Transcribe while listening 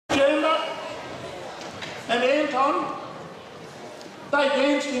and Anton, they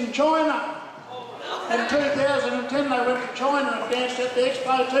danced in China. In 2010 they went to China and danced at the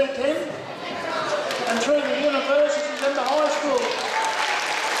Expo 210 and through the universities and the high school.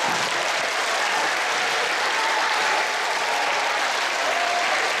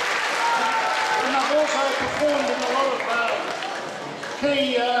 And I've also performed in a lot of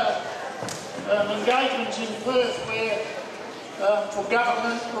key engagements in Perth where for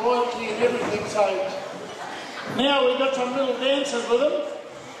government, royalty and everything. So now we've got some little dancers with them.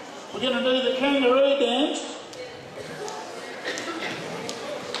 We're going to do the kangaroo dance,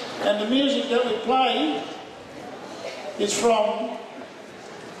 and the music that we play is from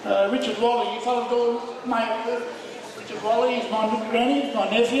Richard Wally. You fellas all may have heard Richard Wally. He's my granny, my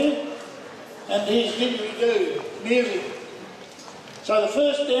nephew, and he's didgeridoo music. So the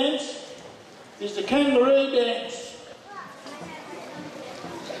first dance is the kangaroo dance.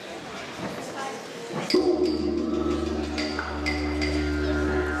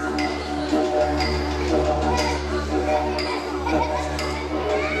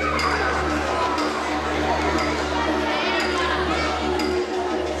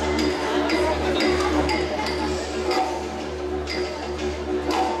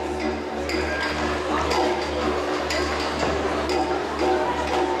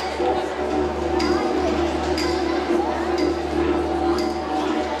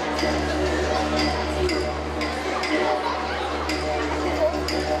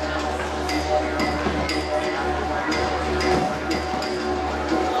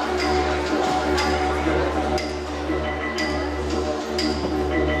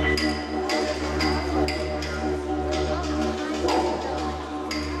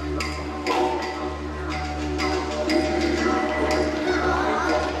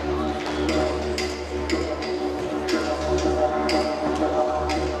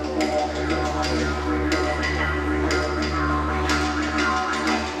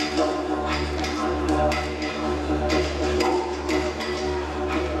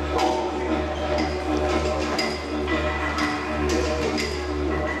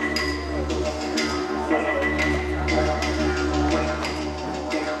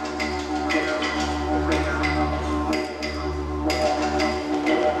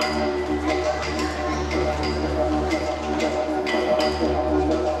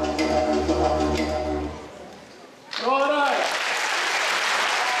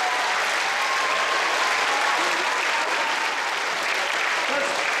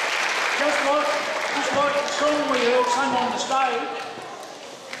 Just like the song we heard sung on the stage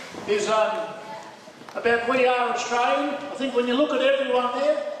is about we are Australian. I think when you look at everyone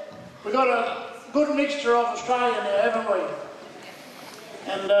there, we've got a good mixture of Australian there, haven't we?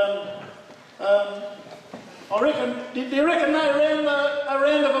 And I reckon, do you reckon a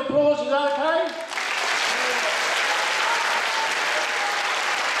round of applause is okay?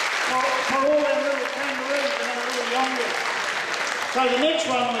 For all them little kangaroos and them little younger. So the next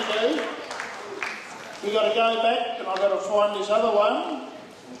one we do, we've got to go back, and I've got to find this other one,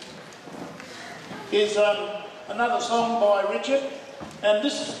 is another song by Richard, and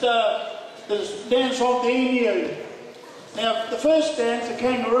this is the dance of the emu. Now, the first dance, the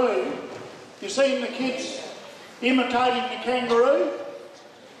kangaroo, you've seen the kids imitating the kangaroo.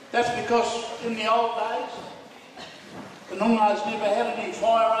 That's because in the old days, the Noongas never had any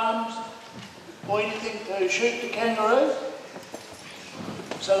firearms or anything to shoot the kangaroo.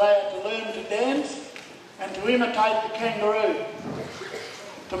 So they had to learn to dance and to imitate the kangaroo,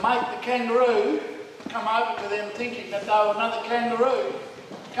 to make the kangaroo come over to them thinking that they were another kangaroo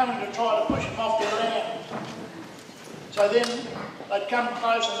coming to try to push them off their land. So then they'd come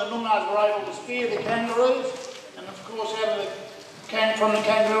close and the Noongas were able to spear the kangaroos, and of course from the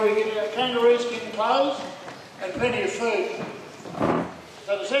kangaroo we get our kangaroo skin clothes and plenty of food.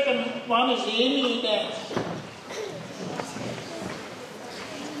 So the second one is the emu dance.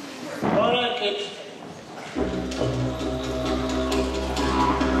 Righto, kids.